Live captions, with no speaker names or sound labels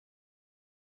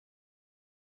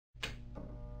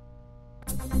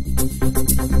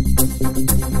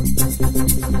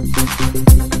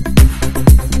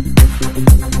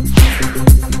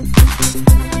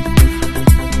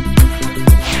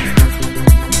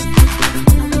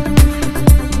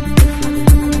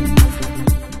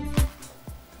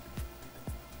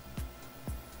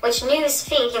Which news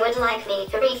feed you would like me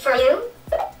to read for you?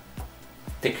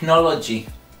 Technology.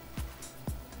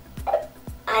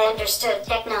 I understood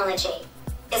technology.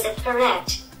 Is it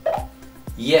correct?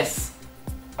 Yes.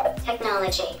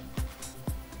 Technology.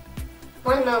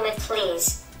 One moment,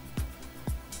 please.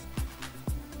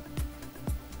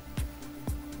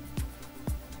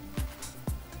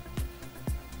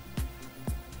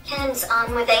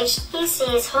 Hands-on with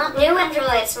HTC's hot new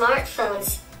Android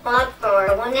smartphones, Quad-Core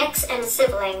 1X and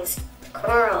siblings,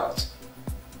 World.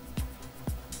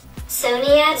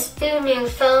 Sony adds 2 new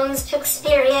phones to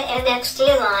Xperia and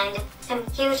XD-aligned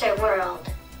Computer World.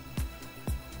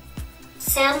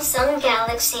 Samsung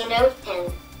Galaxy Note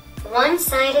 10,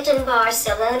 one-sided in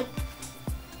Barcelona.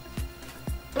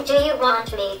 Do you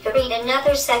want me to read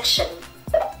another section?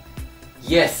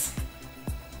 Yes.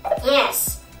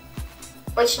 Yes.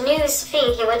 Which news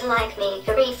feed you would like me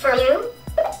to read for you?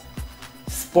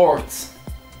 Sports.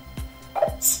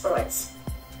 Sports.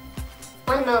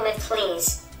 One moment,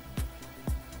 please.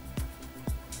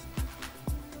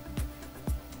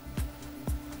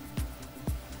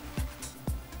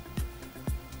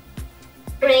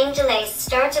 Rain delays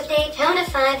start of Daytona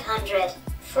 500.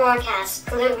 Forecast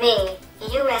gloomy.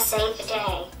 USA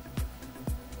Today.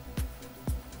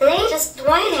 Latest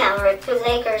Dwight Howard to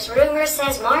Lakers rumor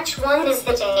says March 1 is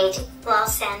the date.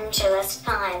 Los Angeles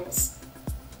Times.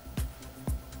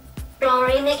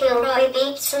 Rory McIlroy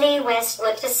beats Lee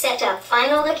Westwood to set up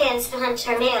final against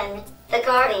Hunter Millen. The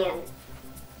Guardian.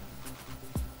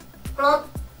 Well,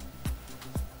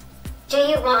 do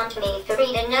you want me to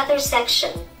read another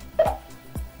section?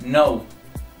 No.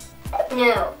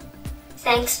 No.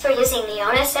 Thanks for using the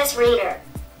RSS reader.